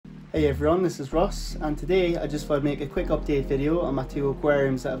Hey everyone, this is Ross, and today I just thought I'd make a quick update video on my two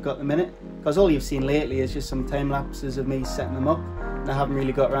aquariums that I've got at the minute, because all you've seen lately is just some time lapses of me setting them up, and I haven't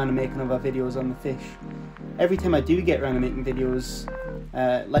really got around to making other videos on the fish. Every time I do get around to making videos,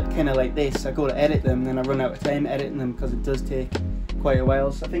 like this, I go to edit them, then I run out of time editing them because it does take quite a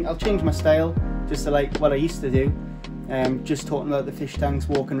while. So I think I'll change my style just to like what I used to do, just talking about the fish tanks,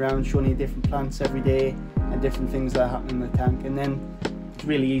 walking around, showing you different plants every day and different things that happen in the tank, and then it's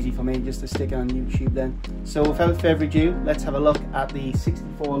really easy for me just to stick it on YouTube then. So without further ado, let's have a look at the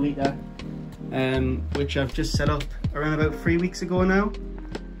 64 litre, which I've just set up around about 3 weeks ago now.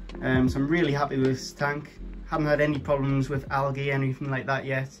 So I'm really happy with this tank. Haven't had any problems with algae, anything like that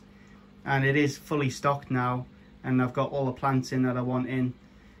yet. And it is fully stocked now, and I've got all the plants in that I want in.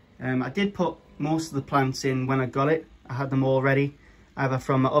 I did put most of the plants in when I got it. I had them all ready, either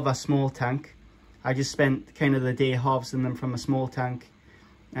from my other small tank. I just spent kind of the day harvesting them from a small tank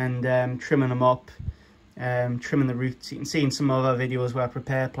and trimming them up, trimming the roots. You can see in some other videos where I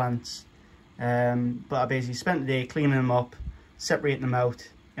prepare plants, but I basically spent the day cleaning them up, separating them out,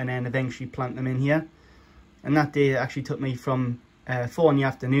 and then eventually plant them in here. And that day it actually took me from 4 in the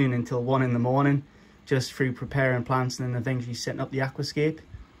afternoon until 1 in the morning, just through preparing plants and then eventually setting up the aquascape.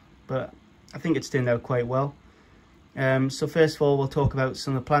 But I think it's turned out quite well. So first of all, we'll talk about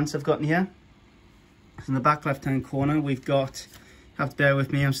some of the plants I've got in here. So in the back left hand corner we've got, have to bear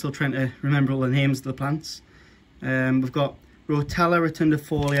with me, I'm still trying to remember all the names of the plants. We've got Rotella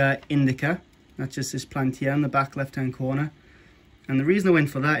rotundifolia indica. That's just this plant here in the back left hand corner. And the reason I went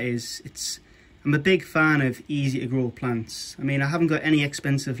for that is I'm a big fan of easy to grow plants. I mean, I haven't got any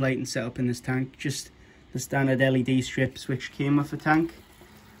expensive lighting set up in this tank, just the standard LED strips which came with the tank.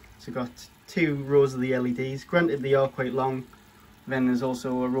 So I've got 2 rows of the LEDs. Granted, they are quite long. Then there's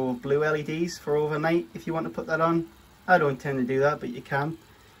also a row of blue LEDs for overnight if you want to put that on. I don't tend to do that, but you can.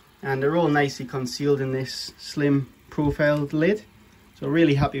 And they're all nicely concealed in this slim profiled lid. So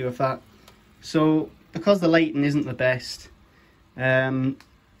really happy with that. So because the lighting isn't the best,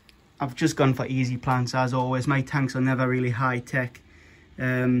 I've just gone for easy plants as always. My tanks are never really high tech.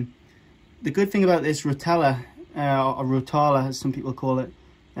 The good thing about this Rotella, or Rotala as some people call it,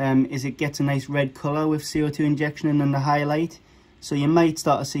 is it gets a nice red colour with CO2 injection in the highlight. So you might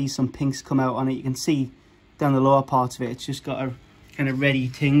start to see some pinks come out on it. You can see down the lower parts of it, it's just got a kind of reddy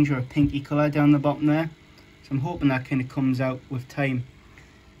tinge or a pinky colour down the bottom there. So I'm hoping that kind of comes out with time.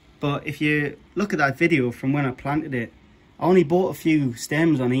 But if you look at that video from when I planted it, I only bought a few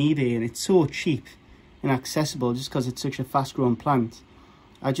stems on eBay, and it's so cheap and accessible just because it's such a fast growing plant.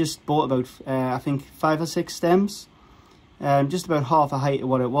 I just bought about, I think 5 or 6 stems, just about half the height of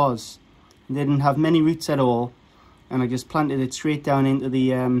what it was. It didn't have many roots at all, and I just planted it straight down into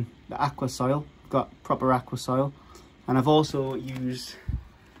the aqua soil. Got proper aqua soil, and I've also used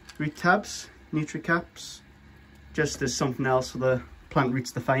root tabs, NutriCaps, just as something else for the plant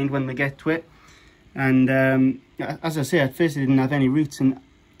roots to find when they get to it. And as I say, at first it didn't have any roots, and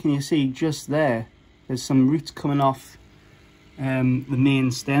can you see just there's some roots coming off the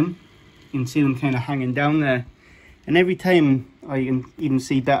main stem. You can see them kind of hanging down there, and every time, or you can even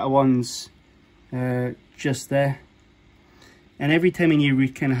see better ones just there, and every time a new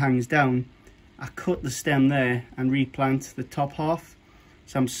root kind of hangs down, I cut the stem there and replant the top half.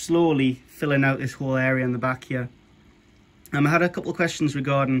 So I'm slowly filling out this whole area in the back here. I had a couple of questions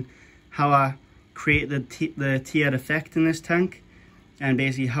regarding how I created the tiered effect in this tank, and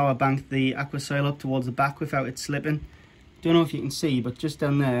basically how I banked the aqua soil up towards the back without it slipping. Don't know if you can see, but just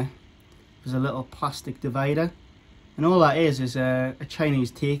down there there's a little plastic divider, and all that is a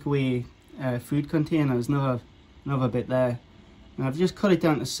Chinese takeaway food container. There's another bit there, and I've just cut it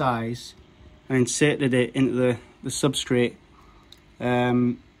down to size and inserted it into the substrate,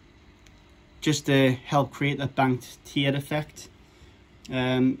 just to help create that banked tiered effect.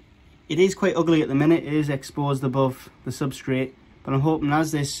 It is quite ugly at the minute. It is exposed above the substrate, but I'm hoping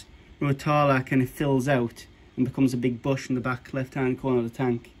as this Rotala kind of fills out and becomes a big bush in the back left hand corner of the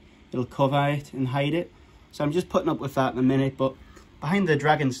tank, it'll cover it and hide it. So I'm just putting up with that in a minute, but behind the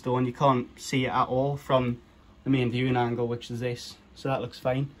dragon stone you can't see it at all from the main viewing angle, which is this, so that looks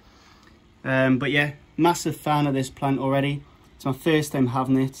fine. But yeah, massive fan of this plant already. It's my first time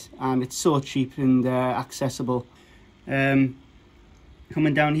having it, and it's so cheap and accessible. Coming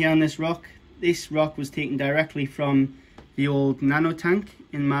down here on this rock was taken directly from the old nano tank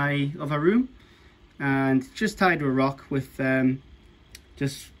in my other room, and just tied to a rock with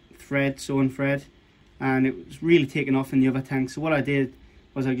just sewn thread, and it was really taken off in the other tank. So what I did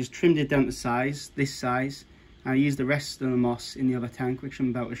was I just trimmed it down to this size, and I used the rest of the moss in the other tank, which I'm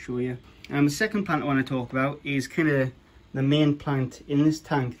about to show you. The second plant I want to talk about is kind of the main plant in this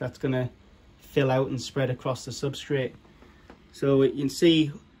tank that's going to fill out and spread across the substrate. So you can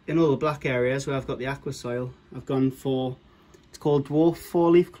see in all the black areas where I've got the aqua soil, I've gone for, it's called dwarf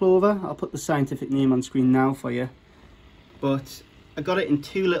 4-leaf clover. I'll put the scientific name on screen now for you. But I got it in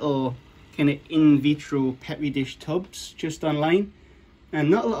 2 little kind of in vitro petri dish tubs just online, and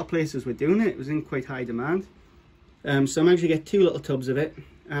not a lot of places were doing it. It was in quite high demand. So I managed to get 2 little tubs of it,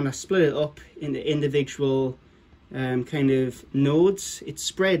 and I split it up into individual kind of nodes. It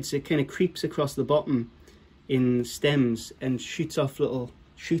spreads, it kind of creeps across the bottom in stems and shoots off little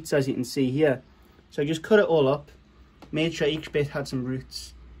shoots, as you can see here. So I just cut it all up, made sure each bit had some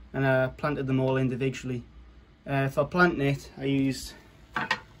roots, and I planted them all individually. For planting it, I used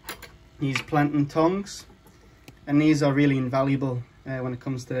these planting tongs, and these are really invaluable when it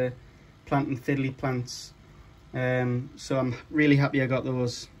comes to planting fiddly plants. So I'm really happy I got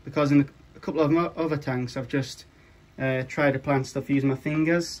those, because in a couple of my other tanks I've just tried to plant stuff using my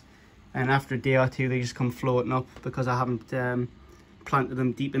fingers, and after a day or 2 they just come floating up because I haven't planted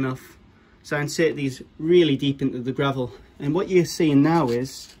them deep enough. So I insert these really deep into the gravel, and what you're seeing now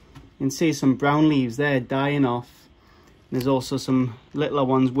is, you can see some brown leaves there dying off. There's also some littler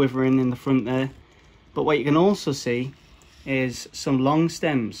ones withering in the front there, but what you can also see is some long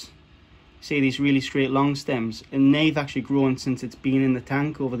stems. See these really straight long stems, and they've actually grown since it's been in the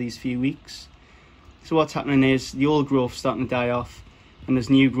tank over these few weeks. So what's happening is the old growth starting to die off, and there's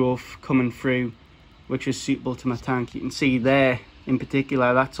new growth coming through which is suitable to my tank. You can see there in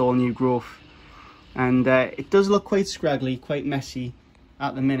particular, that's all new growth, and it does look quite scraggly, quite messy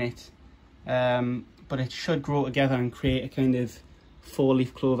at the minute, but it should grow together and create a kind of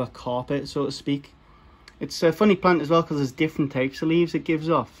 4-leaf clover carpet, so to speak. It's a funny plant as well because there's different types of leaves it gives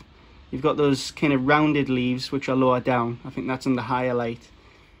off. You've got those kind of rounded leaves which are lower down. I think that's in the higher light.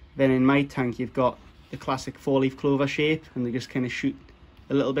 Then in my tank you've got the classic 4-leaf clover shape, and they just kind of shoot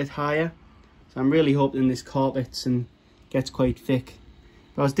a little bit higher. So I'm really hoping this carpets and gets quite thick.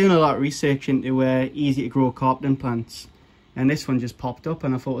 But I was doing a lot of research into easy to grow carpeting plants, and this one just popped up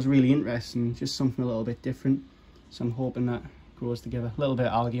and I thought it was really interesting, just something a little bit different. So I'm hoping that grows together. A little bit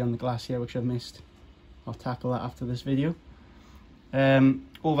of algae on the glass here which I've missed. I'll tackle that after this video.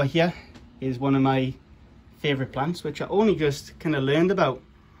 Over here is one of my favourite plants which I only just kind of learned about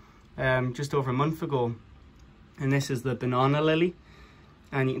just over a month ago, and this is the banana lily.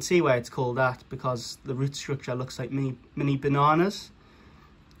 And you can see why it's called that, because the root structure looks like mini bananas.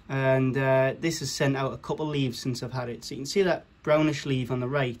 And this has sent out a couple leaves since I've had it. So you can see that brownish leaf on the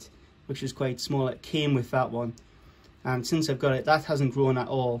right, which is quite small. It came with that one. And since I've got it, that hasn't grown at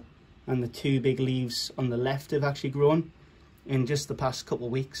all. And the 2 big leaves on the left have actually grown in just the past couple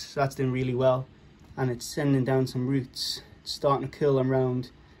of weeks. So that's doing really well. And it's sending down some roots. It's starting to curl them round,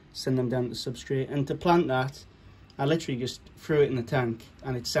 send them down to the substrate. And to plant that, I literally just threw it in the tank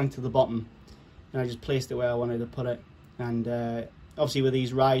and it sank to the bottom, and I just placed it where I wanted to put it. And obviously with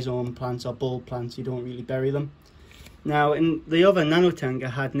these rhizome plants or bulb plants, you don't really bury them. Now in the other nano tank I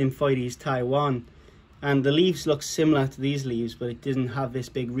had Nymphoides Taiwan, and the leaves look similar to these leaves, but it didn't have this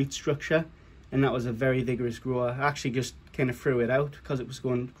big root structure, and that was a very vigorous grower. I actually just kind of threw it out because it was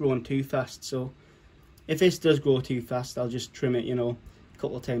growing too fast. So if this does grow too fast, I'll just trim it, you know, a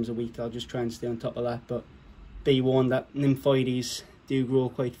couple of times a week. I'll just try and stay on top of that, but be warned that Nymphoides do grow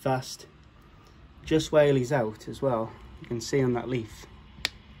quite fast. Just while he's out as well, you can see on that leaf,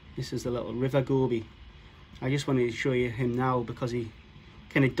 this is the little river goby. I just wanted to show you him now because he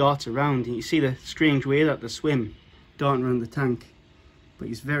kind of darts around, and you see the strange way that they swim, darting around the tank, but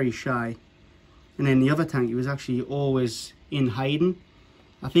he's very shy. And then the other tank, he was actually always in hiding.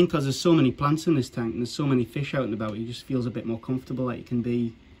 I think because there's so many plants in this tank and there's so many fish out and about, he just feels a bit more comfortable, that he can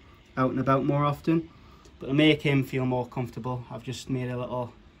be out and about more often. But to make him feel more comfortable, I've just made a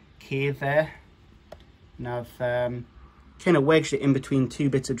little cave there, and I've kind of wedged it in between 2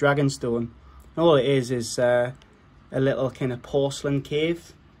 bits of dragonstone. And all it is a little kind of porcelain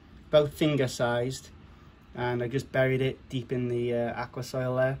cave, about finger sized, and I just buried it deep in the aqua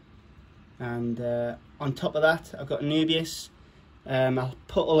soil there. And on top of that, I've got Anubias. I'll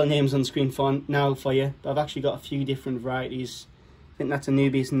put all the names on screen now for you, but I've actually got a few different varieties. I think that's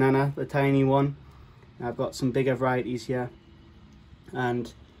Anubias nana, the tiny one. I've got some bigger varieties here.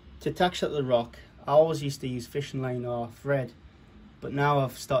 And to attach that to the rock, I always used to use fishing line or thread, but now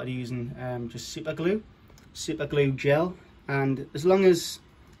I've started using just super glue gel. And as long as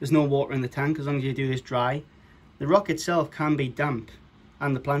there's no water in the tank, as long as you do this dry, the rock itself can be damp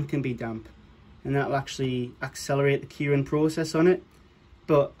and the plant can be damp, and that'll actually accelerate the curing process on it.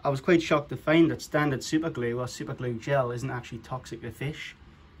 But I was quite shocked to find that standard super glue or super glue gel isn't actually toxic to fish,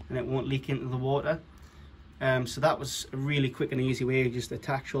 and it won't leak into the water. So that was a really quick and easy way to just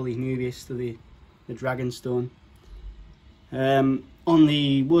attach all these nuvias to the dragonstone. On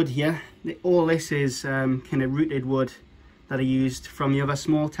the wood here, all this is kind of rooted wood that I used from the other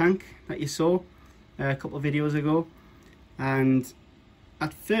small tank that you saw a couple of videos ago. And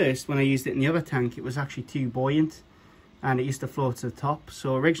at first, when I used it in the other tank, it was actually too buoyant and it used to float to the top.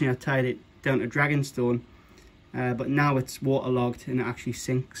 So originally I tied it down to dragonstone, but now it's waterlogged and it actually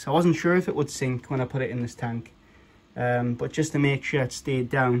sinks. I wasn't sure if it would sink when I put it in this tank, but just to make sure it stayed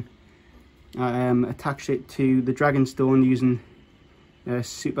down, I attached it to the dragonstone using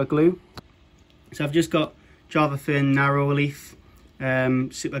super glue. So I've just got Java Fern narrow leaf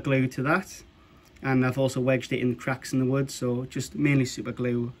super glue to that, and I've also wedged it in the cracks in the wood, so just mainly super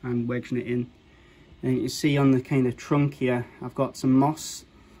glue and wedging it in. And you see on the kind of trunk here, I've got some moss.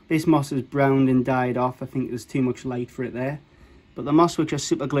 This moss is browned and died off. I think there's too much light for it there. But the moss which I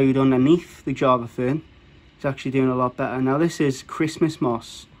super glued underneath the Java Fern is actually doing a lot better. Now this is Christmas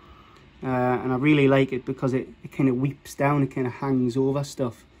moss, and I really like it because it kind of weeps down, it kind of hangs over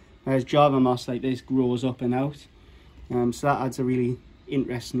stuff. Whereas Java moss like this grows up and out. So that adds a really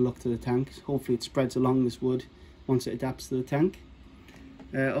interesting look to the tank. Hopefully it spreads along this wood once it adapts to the tank.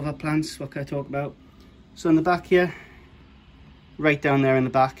 Other plants, what can I talk about? So in the back here, right down there in the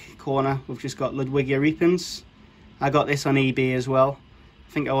back corner, we've just got Ludwigia repens. I got this on eBay as well.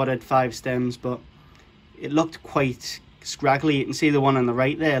 I think I ordered 5 stems, but it looked quite scraggly. You can see the one on the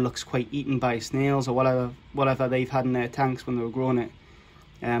right there looks quite eaten by snails or whatever they've had in their tanks when they were growing it.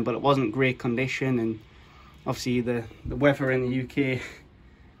 But it wasn't great condition, and obviously the weather in the UK,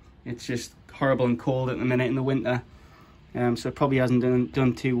 it's just horrible and cold at the minute in the winter. So it probably hasn't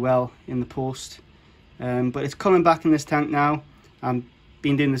done too well in the post. But it's coming back in this tank now. I've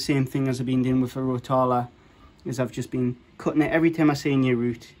been doing the same thing as I've been doing with a rotala, is I've just been cutting it every time I see a new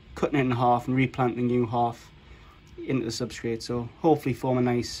root, cutting it in half and replanting the new half into the substrate. So hopefully form a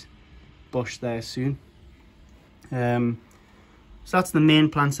nice bush there soon. So that's the main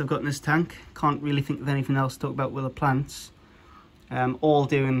plants I've got in this tank. Can't really think of anything else to talk about with the plants. All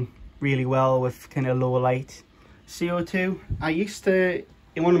doing really well with kind of low light. CO2, I used to,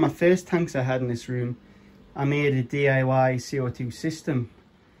 in one of my first tanks I had in this room, I made a DIY CO2 system.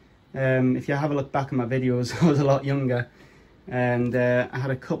 If you have a look back at my videos, I was a lot younger, and I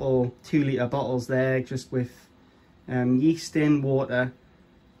had a couple 2-litre bottles there just with yeast in, water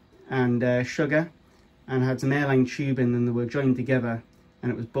and sugar, and I had some airline tubing, and they were joined together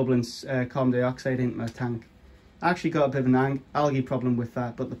and it was bubbling carbon dioxide into my tank. I actually got a bit of an algae problem with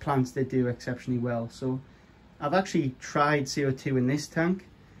that, but the plants did do exceptionally well. So I've actually tried CO2 in this tank.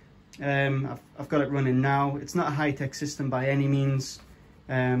 I've got it running now. It's not a high-tech system by any means,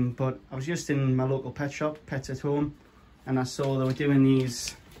 but I was just in my local pet shop, Pets at Home, and I saw they were doing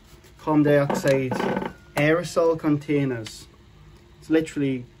these carbon dioxide aerosol containers. It's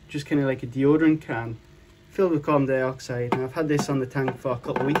literally just kind of like a deodorant can filled with carbon dioxide, and I've had this on the tank for a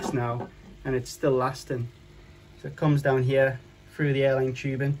couple of weeks now and it's still lasting. So it comes down here through the airline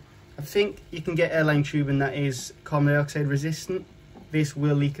tubing. I think you can get airline tubing that is carbon dioxide resistant. This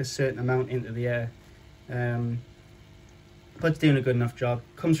will leak a certain amount into the air, but it's doing a good enough job.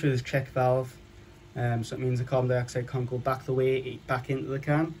 Comes through this check valve, so it means the carbon dioxide can't go back the way back into the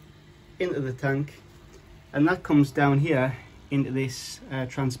can, into the tank, and that comes down here into this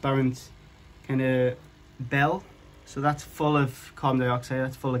transparent kind of bell. So that's full of carbon dioxide,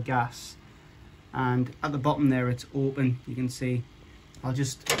 that's full of gas, and at the bottom there it's open. You can see, I'll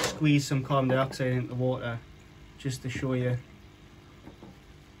just squeeze some carbon dioxide into the water just to show you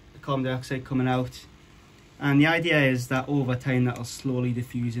the carbon dioxide coming out. And the idea is that over time that'll slowly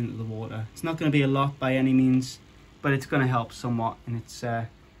diffuse into the water. It's not going to be a lot by any means, but it's going to help somewhat, and it's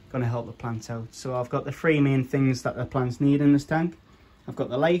going to help the plants out. So I've got the 3 main things that the plants need in this tank. I've got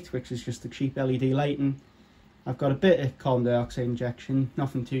the light, which is just the cheap LED lighting. I've got a bit of carbon dioxide injection,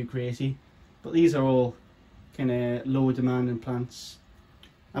 nothing too crazy, but these are all kind of low demanding plants.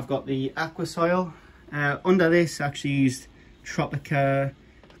 I've got the aqua soil. Under this I actually used Tropica,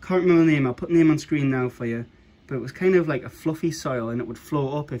 I can't remember the name, I'll put the name on screen now for you, but it was kind of like a fluffy soil and it would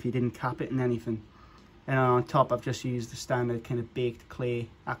float up if you didn't cap it in anything. And on top I've just used the standard kind of baked clay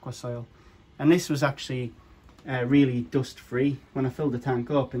aqua soil. And this was actually really dust free. When I filled the tank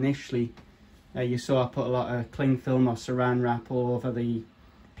up initially, you saw I put a lot of cling film or saran wrap all over the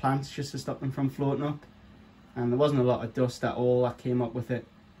plants just to stop them from floating up, and there wasn't a lot of dust at all that came up with it.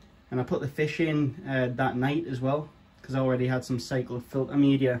 And I put the fish in that night as well, because I already had some cycled filter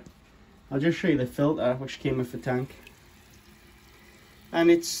media. I'll just show you the filter which came with the tank, and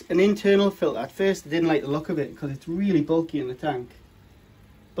it's an internal filter. At first I didn't like the look of it because it's really bulky in the tank,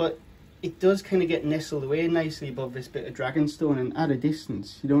 but it does kind of get nestled away nicely above this bit of dragonstone, and at a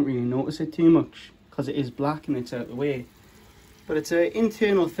distance you don't really notice it too much because it is black and it's out of the way. But it's an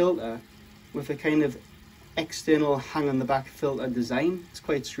internal filter with a kind of external hang on the back filter design. It's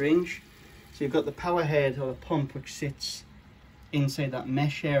quite strange. So you've got the power head or the pump which sits inside that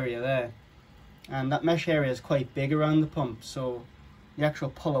mesh area there, and that mesh area is quite big around the pump, so the actual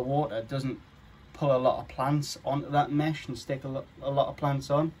pull of water doesn't pull a lot of plants onto that mesh and stick a lot of plants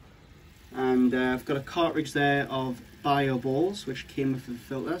on. And I've got a cartridge there of bio balls which came with the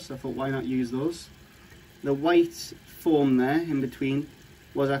filter, so I thought why not use those. The white foam there in between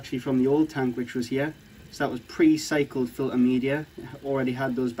was actually from the old tank which was here, so that was pre-cycled filter media. It already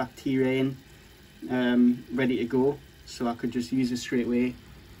had those bacteria in, ready to go, so I could just use it straight away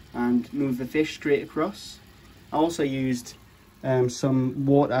and move the fish straight across. I also used some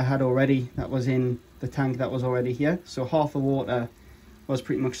water I had already that was in the tank that was already here, so half the water was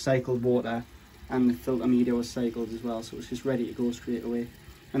pretty much cycled water and the filter media was cycled as well, so it was just ready to go straight away.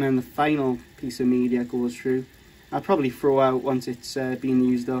 And then the final piece of media goes through. I'll probably throw out once it's been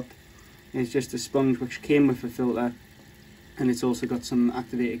used up. It's just a sponge which came with the filter, and it's also got some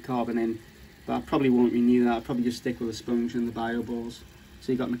activated carbon in, but I probably won't renew that. I'll probably just stick with the sponge and the bio balls.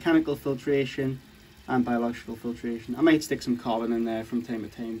 So you've got mechanical filtration and biological filtration. I might stick some carbon in there from time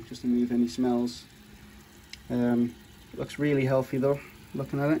to time just to remove any smells. It looks really healthy though,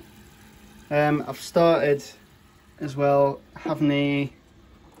 looking at it. I've started as well having a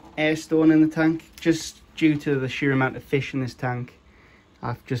air stone in the tank, just due to the sheer amount of fish in this tank.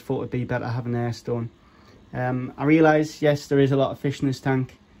 I've just thought it'd be better having an air stone. I realise, yes, there is a lot of fish in this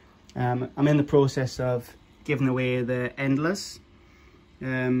tank. I'm in the process of giving away the endless.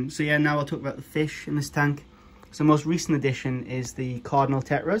 So yeah, now I'll talk about the fish in this tank. So the most recent addition is the cardinal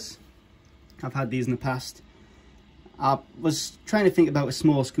tetras. I've had these in the past. I was trying to think about a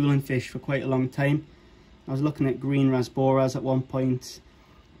small schooling fish for quite a long time. I was looking at green rasboras at one point,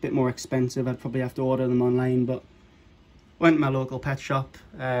 a bit more expensive. I'd probably have to order them online, but went to my local pet shop,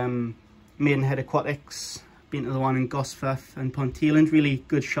 Maidenhead Aquatics, been to the one in Gosforth and Ponteland, really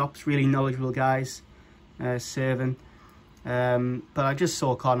good shops, really knowledgeable guys serving. But I just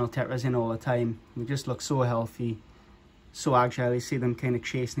saw cardinal tetras in all the time. They just look so healthy, so agile. You see them kind of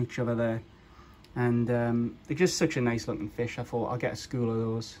chasing each other there, and they're just such a nice looking fish. I thought I'll get a school of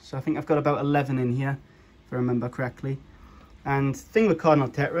those. So I think I've got about 11 in here, if I remember correctly. And the thing with cardinal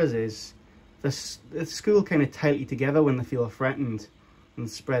tetras is the school kind of tightly together when they feel threatened, and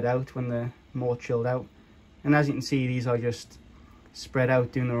spread out when they're more chilled out. And as you can see, these are just spread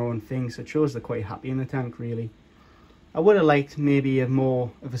out doing their own thing, so it shows they're quite happy in the tank really. I would have liked maybe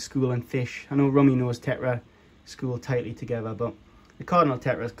more of a school and fish. I know rummy nose tetra school tightly together, but the cardinal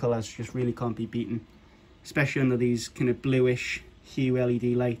tetra's colours just really can't be beaten, especially under these kind of bluish hue LED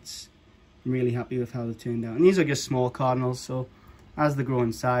lights. I'm really happy with how they turned out. And these are just small cardinals, so as they grow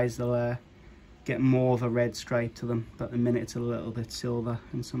in size they'll get more of a red stripe to them, but at the minute it's a little bit silver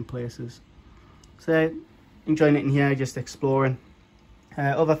in some places. So enjoying it in here, just exploring.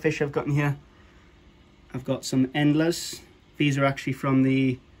 Other fish I've got in here, I've got some endlers. These are actually from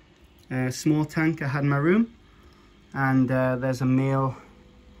the small tank I had in my room, and there's a male.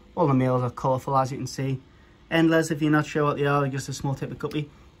 All the males are colourful, as you can see. Endlers, if you're not sure what they are, they're just a small type of guppy.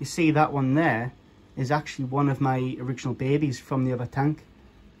 You see that one there is actually one of my original babies from the other tank.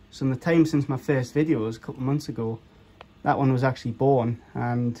 So in the time since my first videos a couple of months ago, that one was actually born,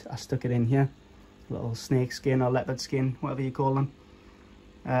 and I stuck it in here. A little snake skin or leopard skin, whatever you call them.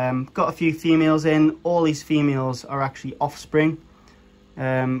 Got a few females in. All these females are actually offspring,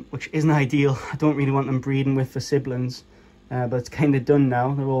 which isn't ideal. I don't really want them breeding with the siblings, but it's kind of done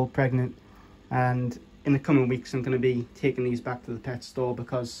now. They're all pregnant, and in the coming weeks I'm going to be taking these back to the pet store,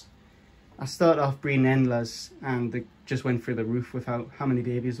 because I started off breeding endlers and they just went through the roof with how many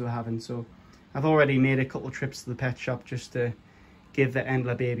babies they were having. So I've already made a couple trips to the pet shop just to give the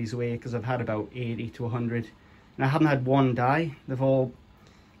endler babies away, because I've had about 80 to 100 and I haven't had one die. They've all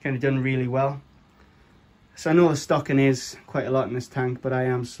kind of done really well. So I know the stocking is quite a lot in this tank, but I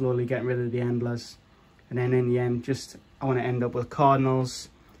am slowly getting rid of the endlers, and then in the end just I want to end up with cardinals,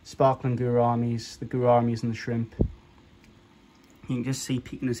 sparkling gouramis, the gouramis and the shrimp. You can just see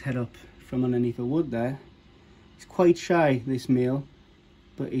peeking his head up from underneath the wood there. He's quite shy, this male,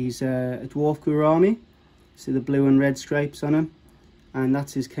 but he's a dwarf gourami. See the blue and red stripes on him, and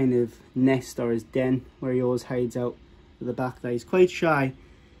that's his kind of nest or his den where he always hides out at the back there. He's quite shy.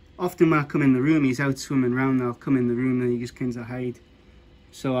 Often when I come in the room, he's out swimming around, I'll come in the room and he just kind of hide.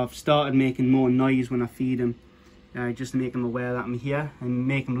 So I've started making more noise when I feed him, just to make him aware that I'm here, and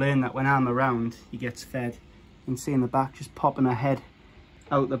make him learn that when I'm around he gets fed. You can see in the back just popping her head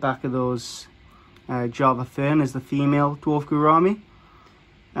out the back of those Java fern is the female dwarf gourami,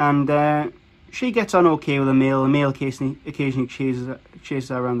 and she gets on okay with the male. The male occasionally chases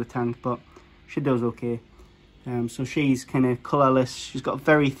her around the tank, but she does okay. So she's kind of colourless. She's got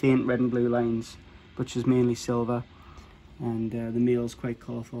very faint red and blue lines, but she's mainly silver, and the male's quite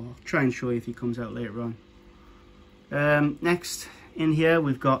colourful. I'll try and show you if he comes out later on. Next in here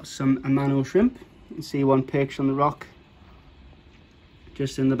we've got some Amano shrimp. You can see one perched on the rock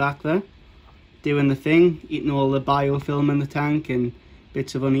just in the back there, doing the thing, eating all the biofilm in the tank and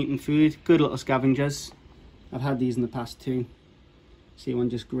bits of uneaten food. Good little scavengers. I've had these in the past too. See one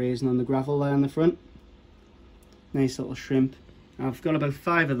just grazing on the gravel there in the front. Nice little shrimp. I've got about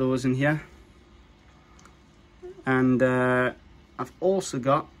 5 of those in here, and I've also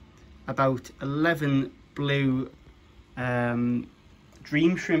got about 11 blue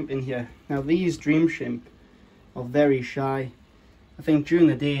dream shrimp in here. Now these dream shrimp are very shy. I think during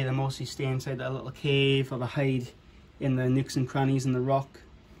the day they mostly stay inside that little cave, or they hide in the nooks and crannies in the rock,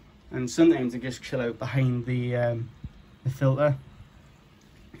 and sometimes they just chill out behind the filter,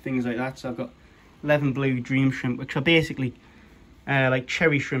 things like that. So I've got 11 blue dream shrimp, which are basically like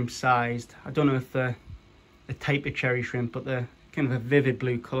cherry shrimp sized. I don't know if they're a type of cherry shrimp, but they're kind of a vivid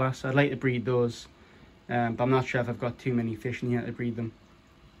blue colour, so I'd like to breed those, but I'm not sure if I've got too many fish in here to breed them.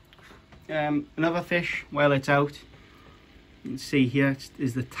 Another fish, while it's out, you can see here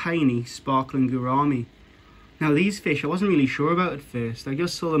is the tiny sparkling gourami. Now these fish I wasn't really sure about at first. I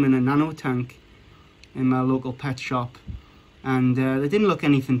just saw them in a nano tank in my local pet shop, and they didn't look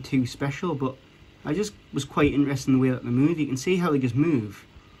anything too special, but I just was quite interested in the way that they move. You can see how they just move,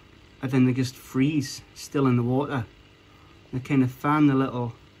 and then they just freeze still in the water. They kind of fan the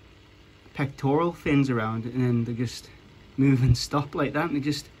little pectoral fins around, and then they just move and stop like that. And they're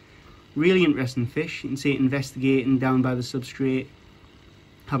just really interesting fish. You can see it investigating down by the substrate,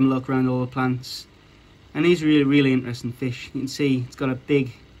 having a look around all the plants. And these are really interesting fish. You can see it's got a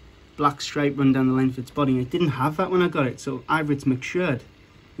big black stripe run down the length of its body. And it didn't have that when I got it, so either it's matured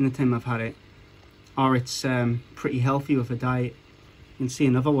in the time I've had it, or it's pretty healthy with a diet. You can see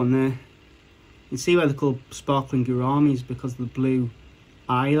another one there. You can see why they're called sparkling gouramis, because of the blue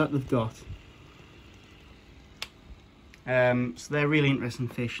eye that they've got. So they're really interesting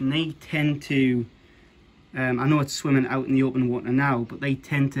fish, and they tend to, I know it's swimming out in the open water now, but they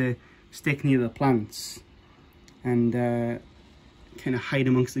tend to stick near the plants and kind of hide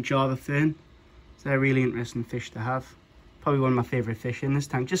amongst the Java fern. So they're really interesting fish to have. Probably one of my favourite fish in this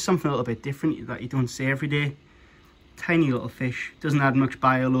tank. Just something a little bit different that you don't see every day. Tiny little fish. Doesn't add much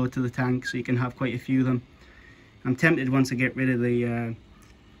bio load to the tank, so you can have quite a few of them. I'm tempted once I get rid of the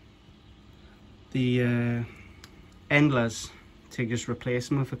endlers to just replace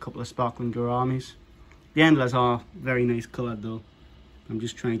them with a couple of sparkling gouramis. The endlers are very nice coloured though. I'm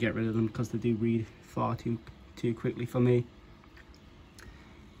just trying to get rid of them because they do breed far too quickly for me.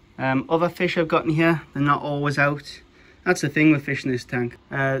 Other fish I've got in here, they're not always out. That's the thing with fish in this tank.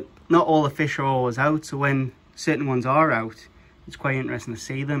 Not all the fish are always out, so when certain ones are out, it's quite interesting to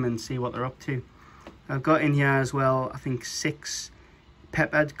see them and see what they're up to. I've got in here as well, I think 6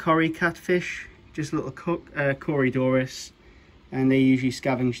 peppered cory catfish, just little Corydoris, and they usually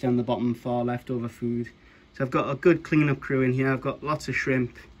scavenge down the bottom for leftover food. So I've got a good cleanup crew in here. I've got lots of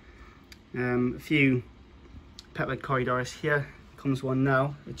shrimp, a few peppered Corydoris. Here comes one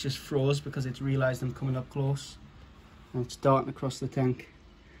now. It just froze because it's realised I'm coming up close, and it's darting across the tank.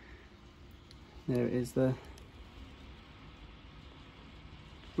 There it is there.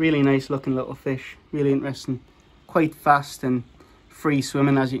 Really nice looking little fish, really interesting, quite fast and free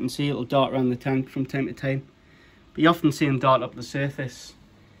swimming. As you can see, it'll dart around the tank from time to time, but you often see them dart up the surface.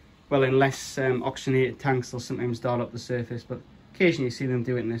 Well, in less oxygenated tanks, they'll sometimes dart up the surface, but occasionally you see them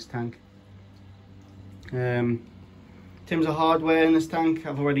do it in this tank. In terms of hardware in this tank,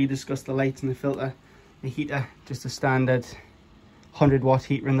 I've already discussed the lights and the filter. The heater, just a standard 100-watt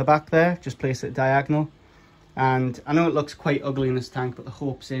heater in the back there, just place it diagonal. And I know it looks quite ugly in this tank, but the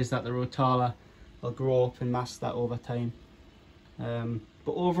hopes is that the rotala will grow up and mask that over time.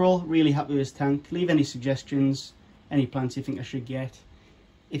 But overall, really happy with this tank. Leave any suggestions, any plants you think I should get.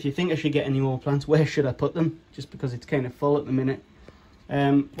 If you think I should get any more plants, where should I put them? Just because it's kind of full at the minute.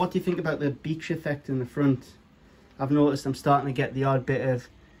 What do you think about the beach effect in the front? I've noticed I'm starting to get the odd bit of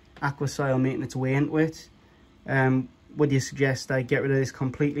aqua soil making its way into it. Would you suggest I get rid of this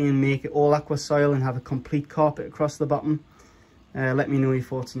completely and make it all aqua soil and have a complete carpet across the bottom? Let me know your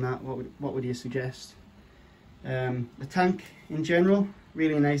thoughts on that. What would you suggest? The tank in general,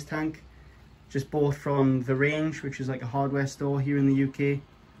 really nice tank. Just bought from The Range, which is like a hardware store here in the UK,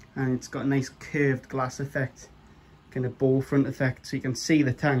 and it's got a nice curved glass effect. kind of bow front effect, so you can see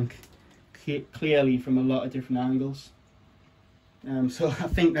the tank clearly from a lot of different angles. So I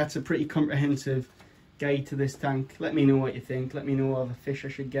think that's a pretty comprehensive guide to this tank. Let me know what you think. Let me know what other fish I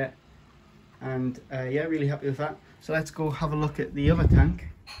should get. And yeah, really happy with that. So let's go have a look at the other tank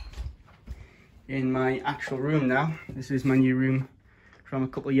in my actual room now. This is my new room from a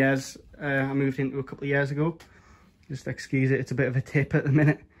couple of years. I moved into a couple of years ago. Just excuse it, it's a bit of a tip at the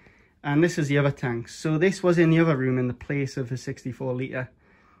minute. And this is the other tank. So this was in the other room in the place of the 64 litre.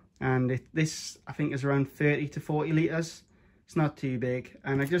 And this, I think, is around 30 to 40 litres. It's not too big.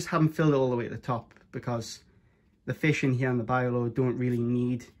 And I just haven't filled it all the way to the top because the fish in here on the bioload don't really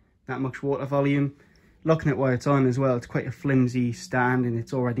need that much water volume. Looking at what it's on as well, it's quite a flimsy stand and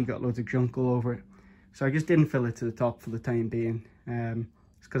it's already got loads of junk all over it. So I just didn't fill it to the top for the time being.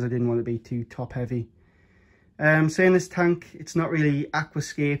 It's because I didn't want to be too top heavy. So in this tank, it's not really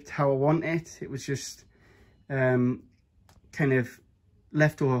aquascaped how I want it. It was just kind of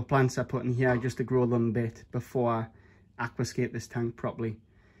leftover plants I put in here just to grow them a bit before I aquascape this tank properly.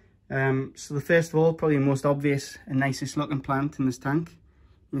 So the first of all, probably the most obvious and nicest looking plant in this tank,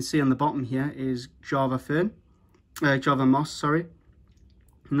 you can see on the bottom here, is Java moss, sorry.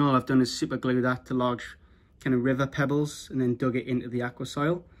 And all I've done is super glue that to large kind of river pebbles and then dug it into the aqua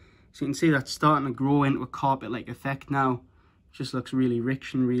soil. So you can see that's starting to grow into a carpet-like effect now. It just looks really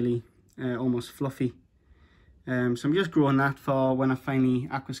rich and really almost fluffy. So I'm just growing that for when I finally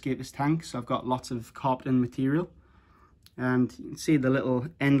aquascape this tank. So I've got lots of carpeting material. And you can see the little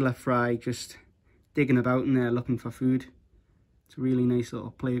endler fry just digging about in there looking for food. It's a really nice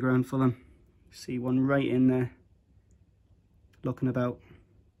little playground for them. See one right in there looking about.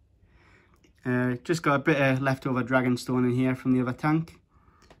 Just got a bit of leftover dragonstone in here from the other tank.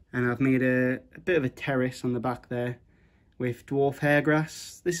 And I've made a bit of a terrace on the back there with dwarf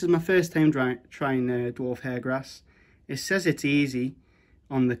hairgrass. This is my first time trying dwarf hairgrass. It says it's easy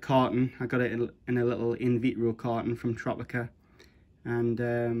on the carton. I got it in a little in vitro carton from Tropica.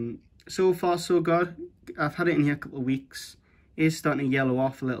 And so far so good. I've had it in here a couple of weeks. It is starting to yellow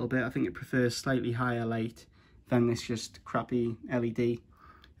off a little bit. I think it prefers slightly higher light than this just crappy LED.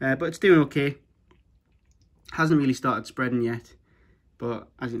 But it's doing okay. Hasn't really started spreading yet. But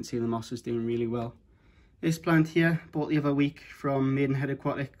as you can see, the moss is doing really well. This plant here, bought the other week from Maidenhead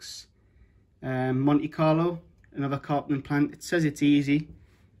Aquatics, Monte Carlo, another carpeting plant. It says it's easy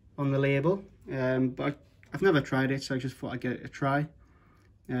on the label, but I've never tried it, so I just thought I'd give it a try.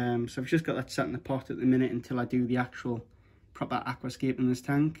 So I've just got that sat in the pot at the minute until I do the actual proper aquascape in this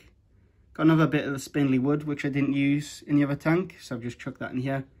tank. Got another bit of the spindly wood, which I didn't use in the other tank, so I've just chucked that in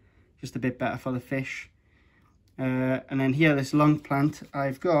here, just a bit better for the fish. And then here, this long plant,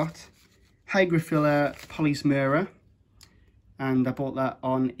 I've got Hygrophila polysmera, and I bought that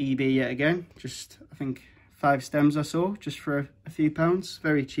on eBay yet again, just I think 5 stems or so, just for a few pounds,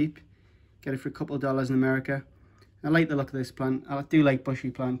 very cheap. Get it for a couple of dollars in America. I like the look of this plant. I do like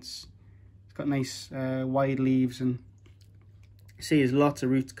bushy plants. It's got nice wide leaves, and you see there's lots of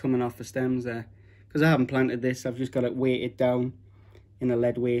roots coming off the stems there. Because I haven't planted this, I've just got it weighted down in a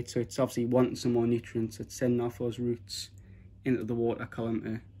lead weight, so it's obviously wanting some more nutrients. It's sending off those roots into the water column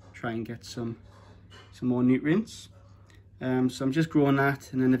to try and get some more nutrients. So I'm just growing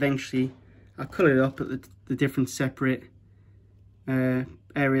that, and then eventually I'll cut it up at the different separate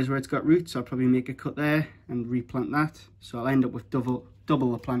areas where it's got roots. I'll probably make a cut there and replant that, so I'll end up with double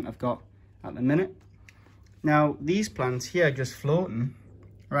the plant I've got at the minute. Now these plants here just floating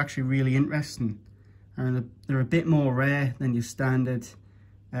are actually really interesting, and they're a bit more rare than your standard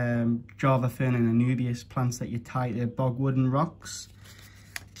Java fern and Anubias plants that you tie to bogwood and rocks.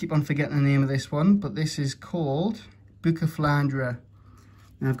 Keep on forgetting the name of this one, but this is called Bucophilandra.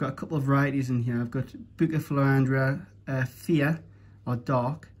 And I've got a couple of varieties in here. I've got Bucophilandra Fia, or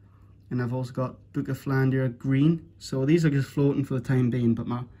dark, and I've also got Bucophilandra green. So these are just floating for the time being, but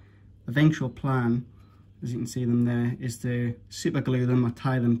my eventual plan, as you can see them there, is to super glue them or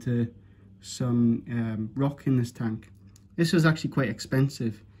tie them to some rock in this tank. This was actually quite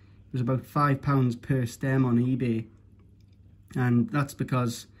expensive. It was about £5 per stem on eBay, and that's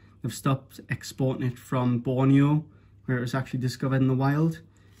because they've stopped exporting it from Borneo, where it was actually discovered in the wild,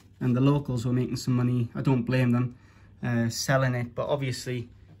 and the locals were making some money. I don't blame them selling it, but obviously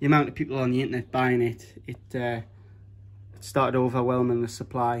the amount of people on the internet buying it started overwhelming the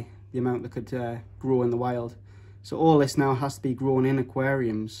supply, the amount that could grow in the wild. So all this now has to be grown in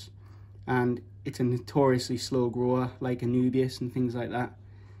aquariums, and it's a notoriously slow grower like Anubias and things like that.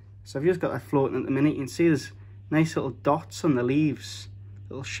 So I've just got that floating at the minute. You can see there's nice little dots on the leaves,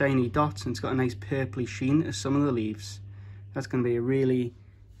 little shiny dots, and it's got a nice purpley sheen to some of the leaves. That's going to be a really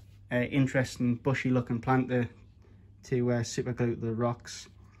interesting bushy looking plant to to super glue to the rocks.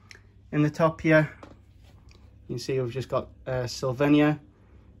 In the top here, you can see we've just got Sylvania,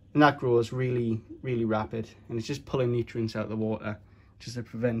 and that grows really rapid, and it's just pulling nutrients out of the water just to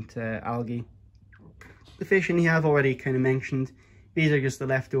prevent algae. The fish in here I've already kind of mentioned. These are just the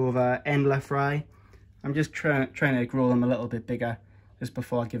leftover endler fry. I'm just trying to grow them a little bit bigger just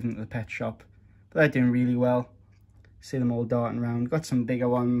before I give them to the pet shop. But they're doing really well. See them all darting around. Got some bigger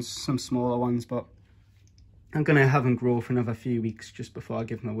ones, some smaller ones, but I'm going to have them grow for another few weeks just before I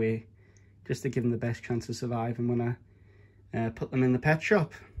give them away, just to give them the best chance of surviving when I put them in the pet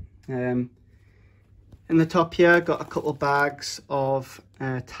shop. In the top here, got a couple bags of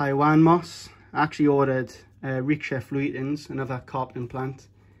Taiwan moss. I actually ordered Litre Planted, another carpeting plant,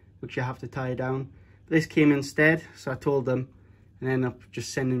 which you have to tie down. But this came instead, so I told them, and ended up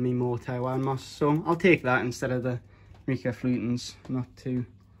just sending me more Taiwan moss. So I'll take that instead of the Litre Planted. I'm not too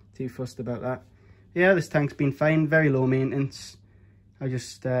fussed about that. Yeah, this tank's been fine, very low maintenance. I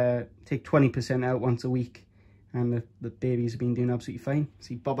just take 20% out once a week, and the babies have been doing absolutely fine.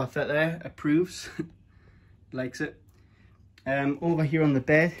 See Boba Fett there, approves, likes it. Over here on the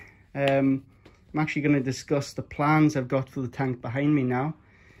bed, I'm actually going to discuss the plans I've got for the tank behind me now.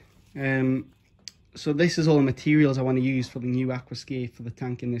 So this is all the materials I want to use for the new aquascape for the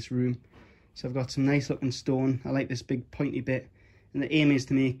tank in this room. So I've got some nice looking stone. I like this big pointy bit, and the aim is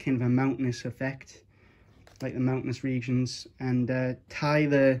to make kind of a mountainous effect, like the mountainous regions, and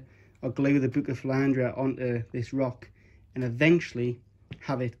tie or glue the Bucophalandria onto this rock, and eventually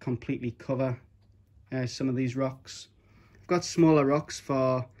have it completely cover some of these rocks. I've got smaller rocks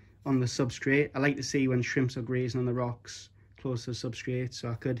on the substrate. I like to see when shrimps are grazing on the rocks close to the substrate, so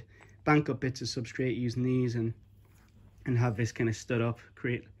I could bank up bits of substrate using these and have this kind of stood up,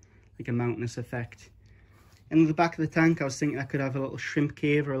 create like a mountainous effect. In the back of the tank, I was thinking I could have a little shrimp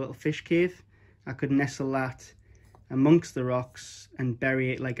cave or a little fish cave. I could nestle that amongst the rocks and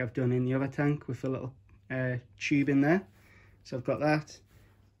bury it like I've done in the other tank with a little tube in there. So I've got that.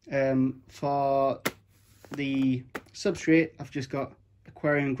 For the substrate, I've just got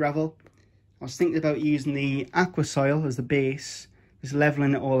Aquarium gravel. I was thinking about using the aqua soil as the base, just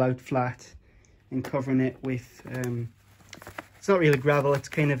leveling it all out flat and covering it with, it's not really gravel, it's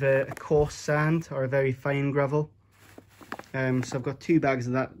kind of a coarse sand or a very fine gravel. So I've got 2 bags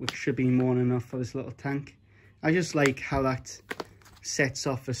of that, which should be more than enough for this little tank. I just like how that sets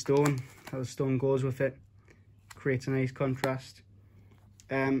off the stone, how the stone goes with it, creates a nice contrast.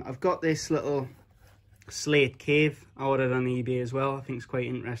 I've got this little slate cave I ordered on eBay as well. I think it's quite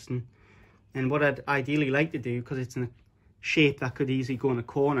interesting, and what I'd ideally like to do, because it's in a shape that could easily go in a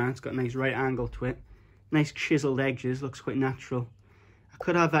corner, it's got a nice right angle to it, nice chiseled edges, looks quite natural. I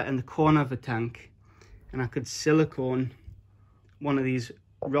could have that in the corner of the tank, and I could silicone one of these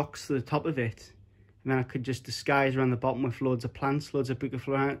rocks to the top of it, and then I could just disguise around the bottom with loads of plants, loads of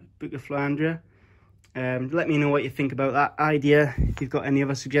Bucophalandria. Let me know what you think about that idea, if you've got any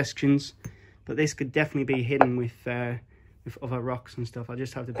other suggestions. But this could definitely be hidden with other rocks and stuff. I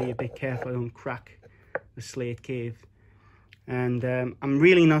just have to be a bit careful I don't crack the slate cave. And I'm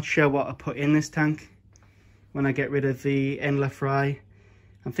really not sure what to put in this tank when I get rid of the endler fry.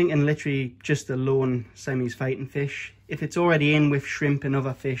 I'm thinking literally just a lone Siamese fighting fish. If it's already in with shrimp and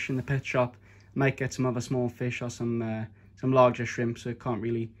other fish in the pet shop, I might get some other small fish or some larger shrimp, so it can't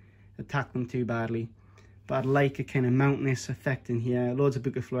really attack them too badly. But I'd like a kind of mountainous effect in here, loads of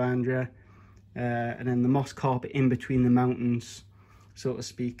Bucophalandria, and then the moss carpet in between the mountains, so to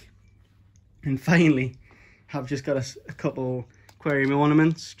speak. And finally, I've just got a couple aquarium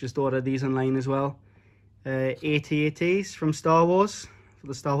ornaments, just ordered these online as well. AT-ATs from Star Wars, for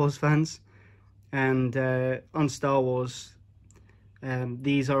the Star Wars fans. And on Star Wars,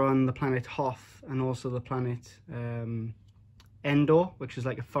 these are on the planet Hoth, and also the planet Endor, which is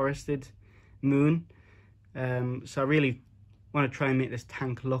like a forested moon. So I really want to try and make this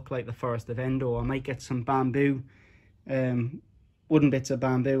tank look like the forest of Endor. I might get some bamboo, wooden bits of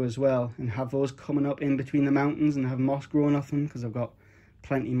bamboo as well, and have those coming up in between the mountains and have moss growing off them, because I've got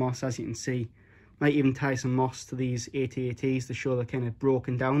plenty moss, as you can see. Might even tie some moss to these AT-ATs to show they're kind of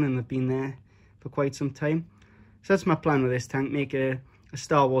broken down and they've been there for quite some time. So that's my plan with this tank, make a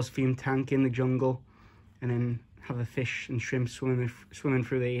Star Wars themed tank in the jungle, and then have the fish and shrimp swimming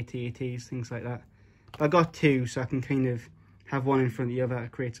through the AT-ATs, things like that. But I got 2, so I can kind of have one in front of the other to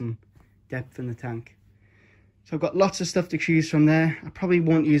create some depth in the tank. So I've got lots of stuff to choose from there. I probably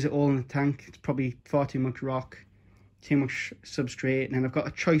won't use it all in the tank. It's probably far too much rock, too much substrate, and then I've got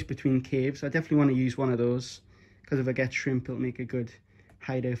a choice between caves. I definitely want to use one of those, because if I get shrimp, it'll make a good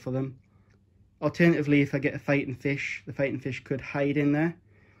hideout for them. Alternatively, if I get a fighting fish, the fighting fish could hide in there,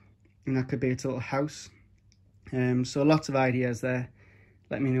 and that could be its little house. So lots of ideas there.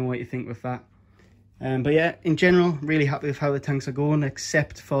 Let me know what you think with that. But yeah, in general, really happy with how the tanks are going,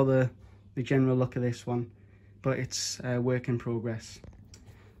 except for the general look of this one. But it's a work in progress.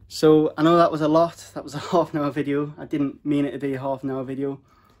 So I know that was a lot. That was a half-an-hour video. I didn't mean it to be a half-an-hour video,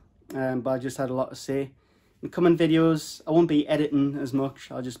 but I just had a lot to say. In coming videos, I won't be editing as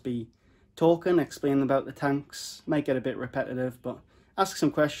much. I'll just be talking, explaining about the tanks. Might get a bit repetitive, but ask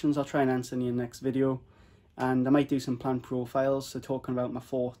some questions. I'll try and answer in the next video. And I might do some plant profiles, so talking about my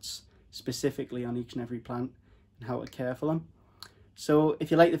thoughts specifically on each and every plant and how to care for them. So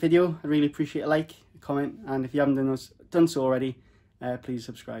if you like the video, I really appreciate a like, a comment, and if you haven't done so already, please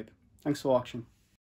subscribe. Thanks for watching.